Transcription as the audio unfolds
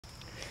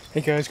Hey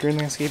guys, Green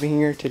Landscaping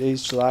here.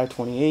 Today's July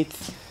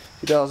 28th,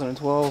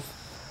 2012.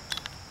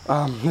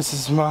 This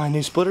is my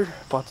new splitter.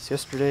 Bought this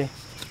yesterday.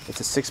 It's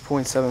a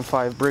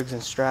 6.75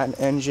 Briggs & Stratton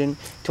engine,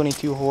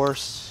 22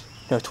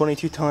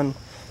 ton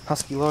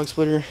Husky log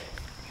splitter.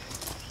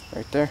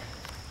 Right there.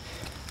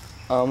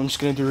 I'm just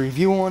going to do a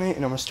review on it,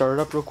 and I'm going to start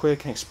it up real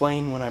quick and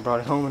explain when I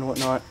brought it home and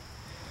whatnot.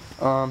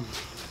 Bought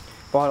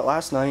it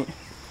last night.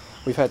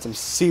 We've had some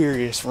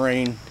serious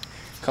rain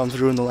come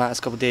through in the last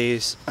couple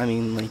days. I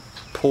mean, like,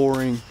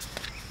 pouring.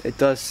 It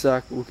does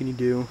suck. What can you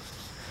do?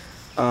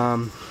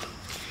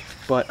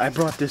 But I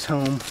brought this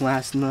home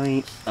last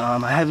night.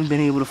 I haven't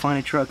been able to find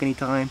a truck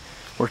anytime.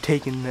 We're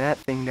taking that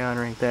thing down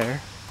right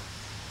there.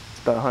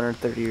 It's about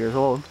 130 years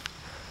old,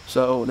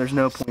 so there's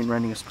no point in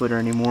renting a splitter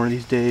anymore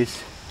these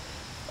days.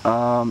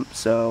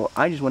 So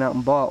I just went out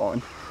and bought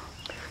one.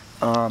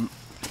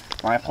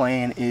 My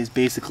plan is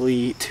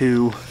basically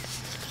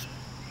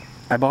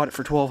I bought it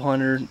for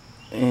 $1,200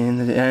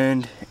 in the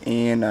end,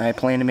 and I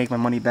plan to make my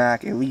money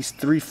back, at least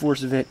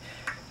 3/4 of it,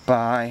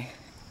 by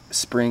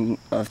spring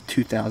of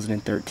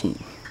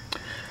 2013.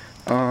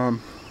 I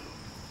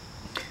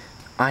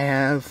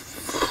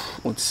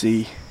have, let's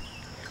see,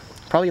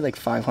 probably like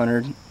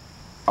 $500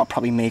 I'll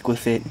probably make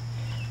with it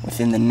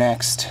within the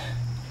next,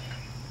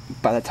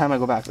 by the time I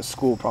go back to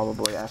school,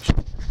 probably,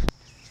 actually.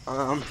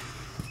 What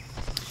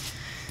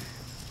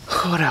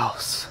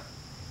else?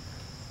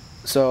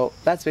 So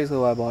that's basically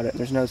why I bought it.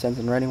 There's no sense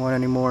in renting one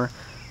anymore.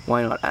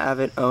 Why not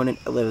have it, own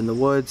it, live in the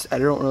woods? I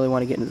don't really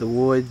want to get into the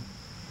wood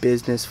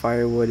business,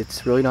 firewood.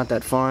 It's really not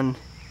that fun.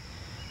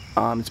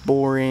 It's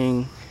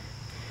boring,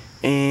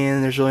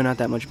 and there's really not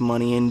that much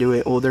money into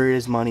it. Well, there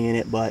is money in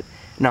it, but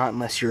not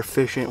unless you're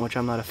efficient, which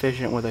I'm not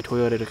efficient with a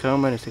Toyota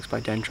Tacoma and a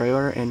 6x10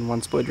 trailer and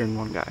one splitter and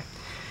one guy.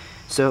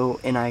 So,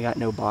 and I got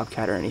no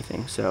Bobcat or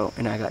anything, so,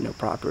 and I got no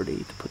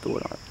property to put the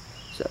wood on.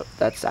 So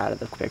that's out of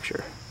the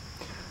picture.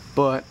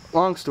 But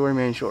long story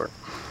made short,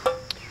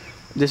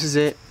 this is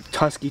it.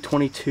 Husky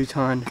 22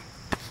 ton.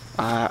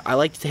 I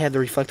like to have the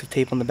reflective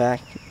tape on the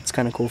back. It's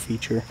kind of cool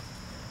feature.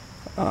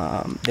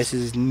 This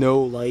is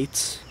no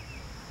lights.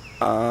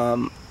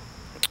 My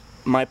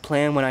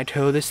plan when I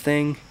tow this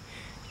thing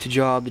to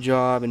job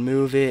and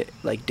move it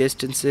like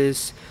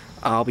distances,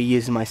 I'll be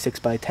using my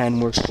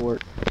 6x10 work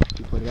sport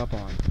to put it up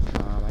on.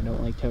 I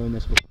don't like towing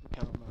this with the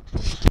Tacoma.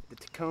 The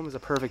Tacoma is a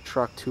perfect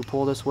truck to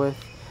pull this with,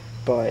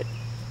 but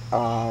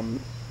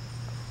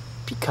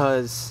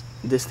because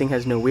this thing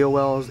has no wheel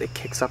wells, it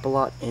kicks up a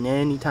lot, and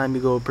anytime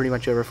you go pretty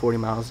much over 40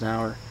 miles an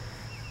hour,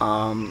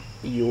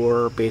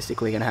 you're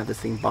basically gonna have this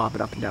thing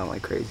bobbing up and down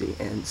like crazy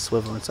and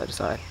swiveling side to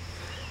side.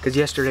 Because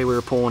yesterday we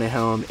were pulling it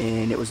home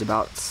and it was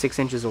about 6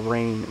 inches of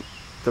rain.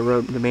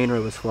 The main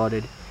road was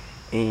flooded,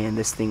 and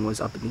this thing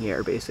was up in the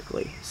air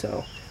basically.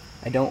 So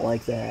I don't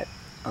like that.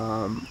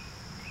 That's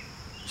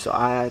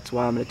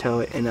why I'm gonna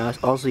tow it. And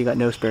also, you got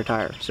no spare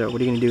tire. So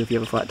what are you gonna do if you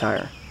have a flat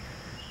tire?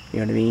 You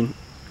know what I mean?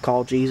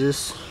 Call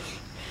Jesus.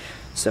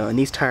 So, and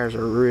these tires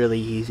are really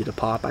easy to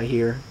pop, I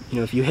hear. You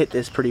know, if you hit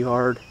this pretty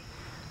hard,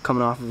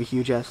 coming off of a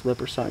huge ass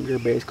lip or something, you're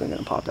basically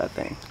gonna pop that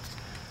thing.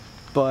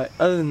 But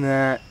other than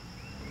that,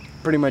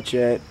 pretty much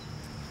it.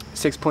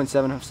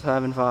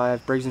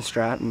 6.775 Briggs &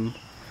 Stratton.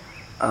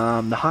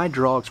 The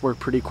hydraulics work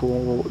pretty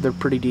cool. They're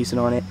pretty decent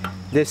on it.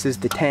 This is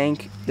the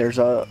tank. There's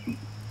a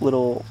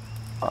little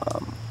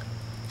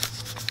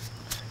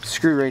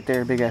screw right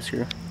there, big ass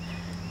screw.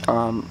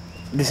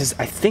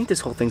 I think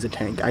this whole thing's a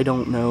tank. I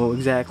don't know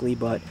exactly,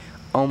 but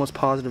almost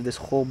positive this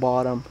whole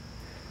bottom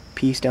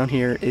piece down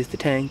here is the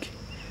tank.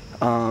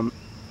 I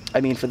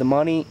mean, for the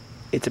money,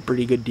 it's a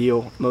pretty good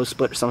deal.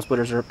 Some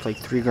splitters are up to like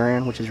 $3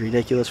 grand, which is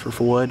ridiculous for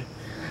wood.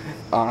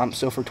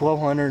 So for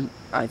 $1,200,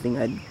 I think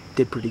I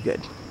did pretty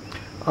good.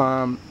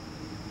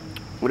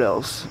 What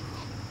else?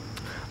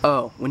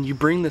 Oh, when you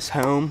bring this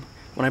home,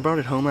 when I brought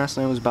it home last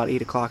night, it was about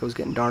 8 o'clock. It was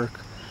getting dark.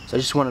 So I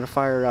just wanted to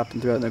fire it up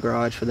and throw it in the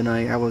garage for the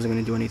night. I wasn't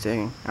going to do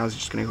anything. I was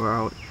just going to go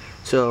out.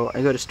 So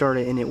I go to start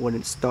it and it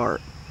wouldn't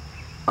start.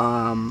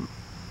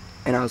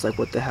 And I was like,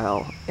 what the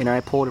hell? And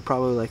I pulled it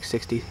probably like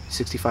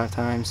 65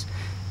 times.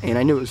 And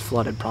I knew it was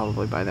flooded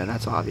probably by then.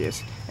 That's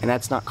obvious. And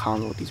that's not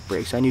common with these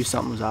brakes. I knew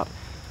something was up.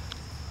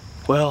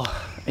 Well,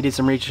 I did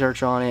some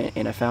research on it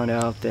and I found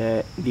out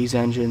that these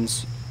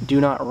engines do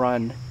not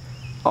run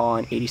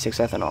on 86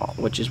 ethanol,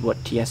 which is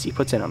what TSC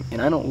puts in them,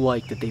 and I don't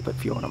like that they put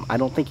fuel in them. I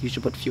don't think you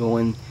should put fuel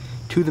in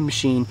to the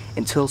machine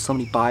until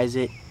somebody buys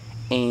it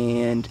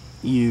and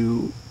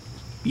you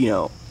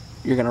know,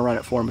 you're gonna run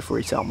it for them before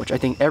you sell them, which I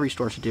think every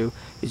store should do.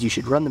 Is you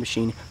should run the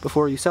machine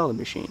before you sell the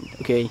machine.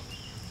 Okay,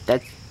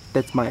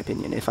 that's my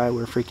opinion. If I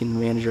were freaking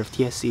manager of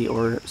TSC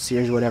or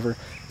Sears or whatever,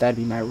 that'd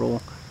be my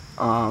rule.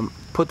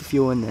 Put the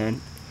fuel in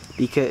then,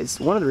 because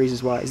one of the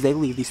reasons why is they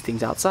leave these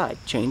things outside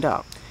chained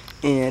up,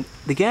 and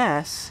the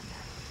gas.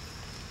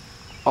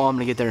 Oh, I'm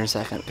gonna get there in a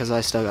second because I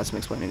still got some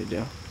explaining to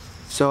do.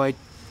 So I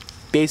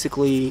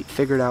basically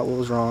figured out what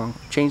was wrong,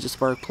 changed the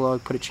spark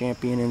plug, put a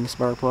Champion in the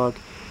spark plug.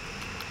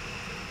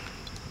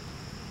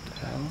 What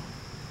the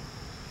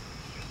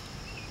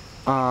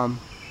hell?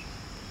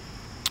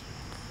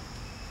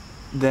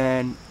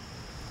 Then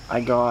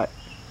I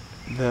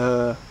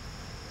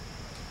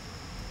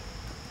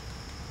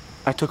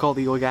took all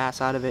the oil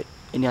gas out of it,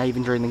 and I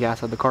even drained the gas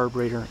out of the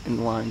carburetor and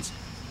the lines,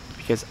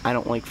 because I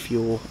don't like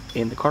fuel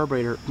in the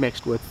carburetor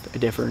mixed with a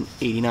different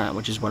 89,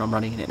 which is what I'm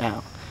running in it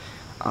now.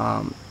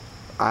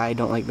 I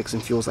don't like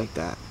mixing fuels like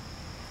that.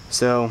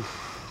 So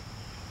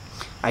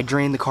I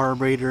drained the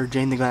carburetor,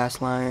 drained the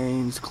gas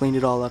lines, cleaned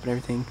it all up and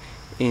everything.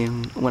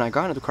 And when I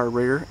got into the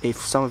carburetor, if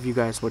some of you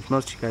guys, which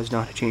most of you guys know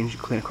how to change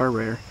and clean a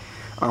carburetor,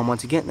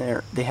 once you get in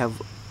there, they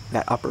have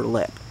that upper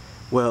lip.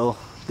 Well,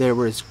 there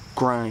was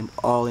grime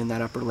all in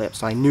that upper lip,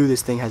 so I knew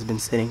this thing has been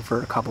sitting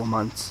for a couple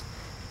months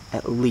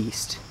at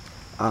least.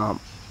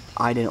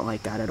 I didn't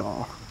like that at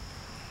all.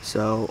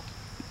 So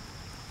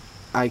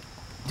I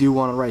do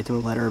want to write them a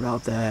letter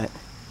about that.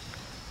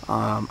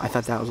 I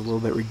thought that was a little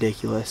bit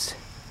ridiculous,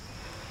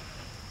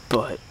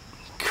 but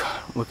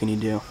God, what can you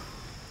do?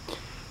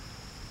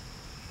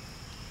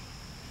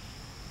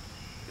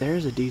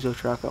 There's a diesel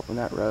truck up on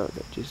that road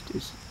that just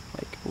is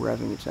like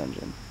revving its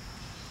engine.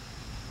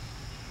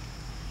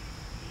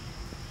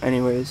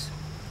 Anyways,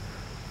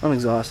 I'm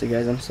exhausted,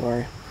 guys, I'm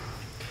sorry.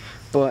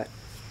 But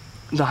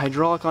the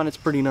hydraulic on it's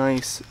pretty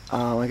nice.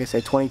 Like I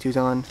said, 22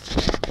 ton.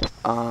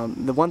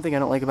 The one thing I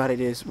don't like about it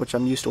is, which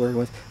I'm used to working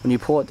with, when you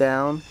pull it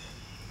down,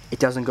 it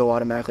doesn't go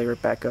automatically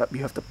right back up. You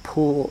have to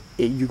pull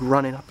it, you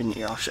run it up in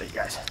the air. I'll show you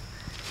guys.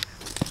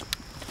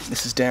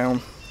 This is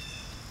down.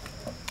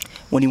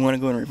 When you want to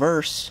go in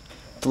reverse,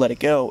 to let it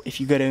go, if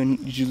you go to,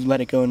 you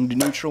let it go into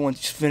neutral,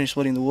 once you finish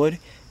loading the wood,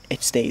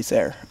 it stays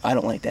there. I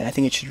don't like that. I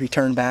think it should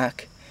return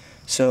back.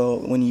 So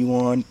when you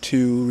want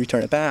to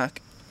return it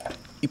back,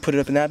 you put it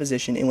up in that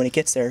position, and when it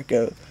gets there,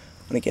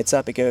 when it gets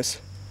up, it goes,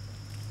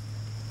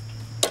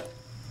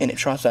 and it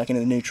drops back into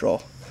the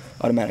neutral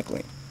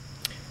automatically.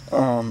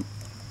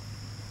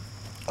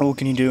 What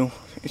can you do?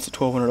 It's a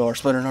 $1,200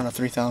 splitter, not a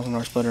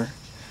 $3,000 splitter.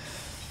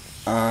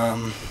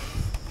 I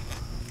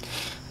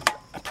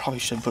probably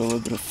should put a little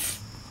bit of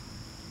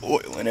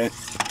oil in it.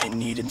 It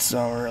needed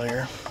some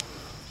earlier.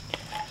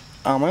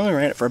 I only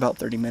ran it for about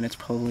 30 minutes,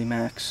 probably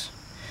max.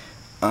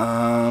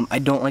 I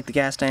don't like the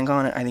gas tank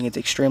on it. I think it's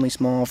extremely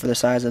small for the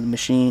size of the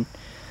machine.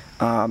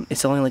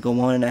 It's only like a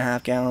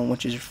 1.5 gallon,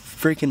 which is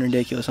freaking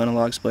ridiculous on a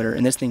log splitter,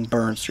 and this thing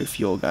burns through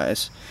fuel,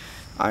 guys,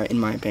 in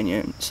my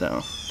opinion.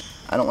 So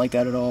I don't like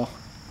that at all.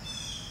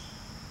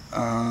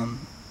 I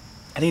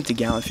think it's a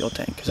gallon fuel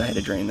tank because I had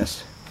to drain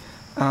this.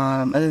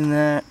 Other than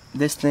that,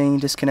 this thing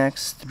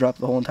disconnects to drop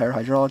the whole entire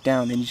hydraulic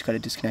down. Then you just got to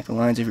disconnect the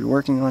lines if you're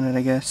working on it,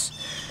 I guess.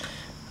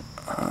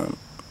 I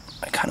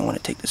kind of want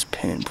to take this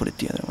pin and put it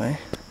the other way.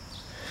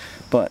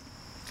 But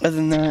other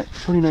than that,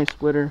 pretty nice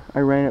splitter. I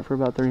ran it for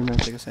about 30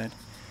 minutes, like I said.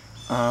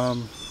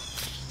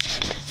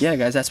 Yeah,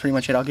 guys, that's pretty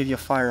much it. I'll give you a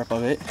fire up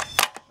of it.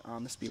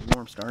 This will be a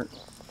warm start.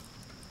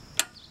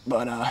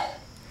 But I'll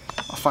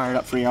fire it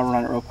up for you. I'll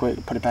run it real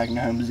quick, put it back in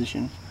the home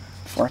position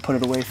before I put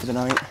it away for the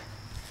night.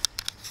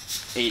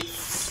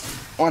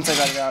 Once I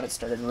got it out, it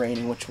started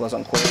raining, which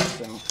wasn't quick,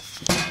 so.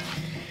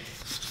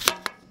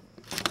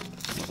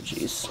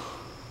 Jeez.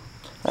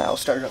 I'll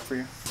start it up for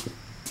you.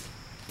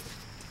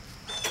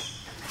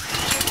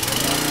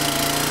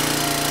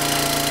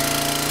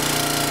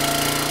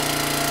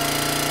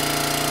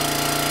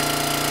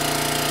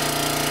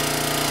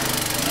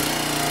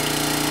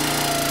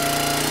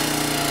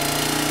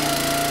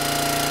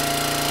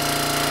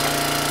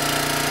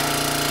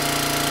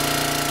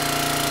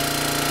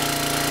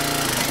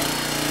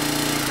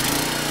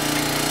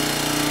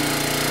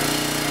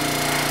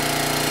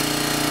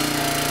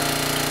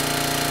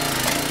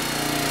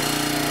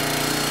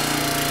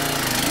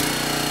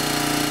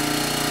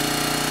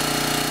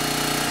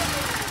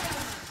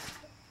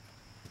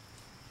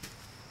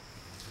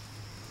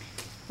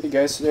 Hey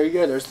guys, so there you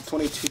go. There's the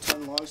 22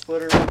 ton log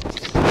splitter.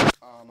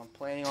 I'm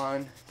planning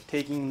on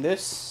taking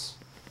this,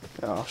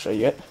 I'll show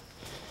you it,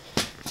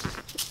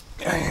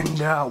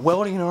 and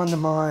welding it onto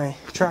my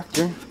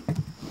tractor.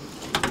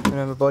 I'm gonna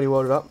have a buddy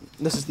weld it up.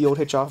 This is the old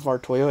hitch off of our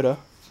Toyota.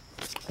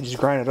 I just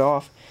grind it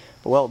off,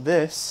 but weld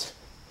this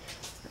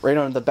right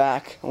onto the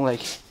back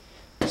like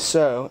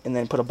so, and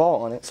then put a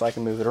ball on it so I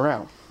can move it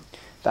around.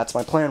 That's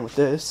my plan with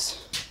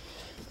this.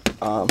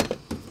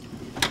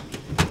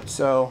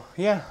 So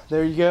yeah,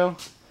 there you go.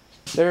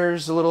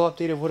 There's a little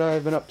update of what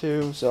I've been up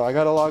to. So I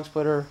got a log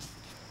splitter.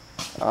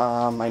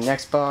 My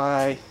next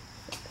buy.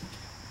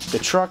 The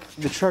truck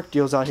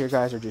deals out here,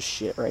 guys, are just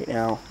shit right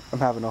now. I'm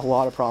having a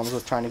lot of problems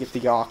with trying to get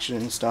the auction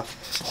and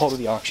stuff, hold of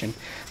the auction.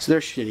 So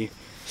they're shitty.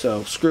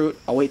 So screw it.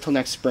 I'll wait till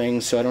next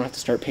spring so I don't have to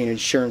start paying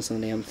insurance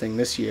on the damn thing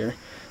this year.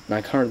 And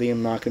I currently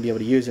am not going to be able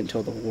to use it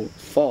until the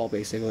fall,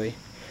 basically.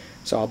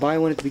 So I'll buy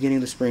one at the beginning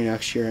of the spring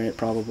next year, and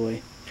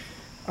probably.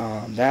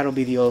 That'll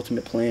be the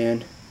ultimate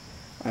plan.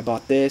 I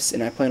bought this,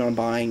 and I plan on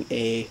buying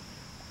a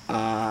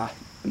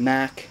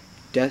Mac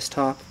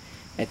desktop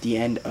at the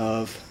end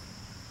of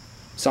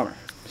summer.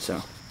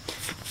 So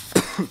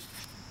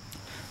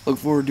look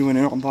forward to doing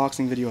an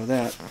unboxing video of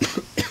that.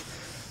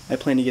 I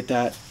plan to get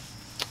that,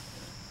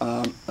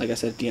 like I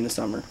said, at the end of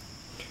summer.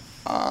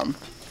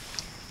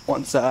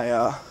 Once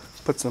I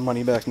put some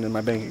money back into my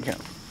bank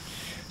account.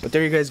 But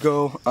there you guys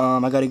go.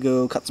 I gotta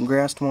go cut some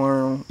grass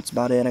tomorrow. That's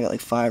about it. I got like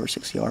 5 or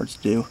 6 yards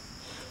to do.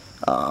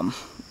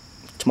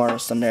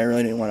 Tomorrow's Sunday. I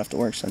really didn't want to have to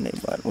work Sunday,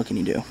 but what can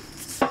you do?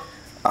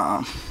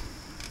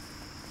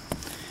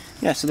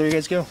 Yeah, so there you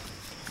guys go.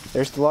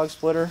 There's the log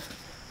splitter.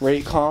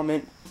 Rate,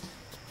 comment,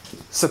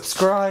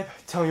 subscribe.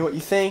 Tell me what you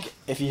think.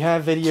 If you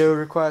have video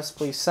requests,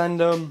 please send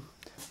them.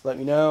 Let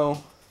me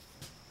know.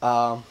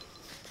 Yeah,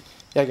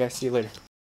 guys. See you later.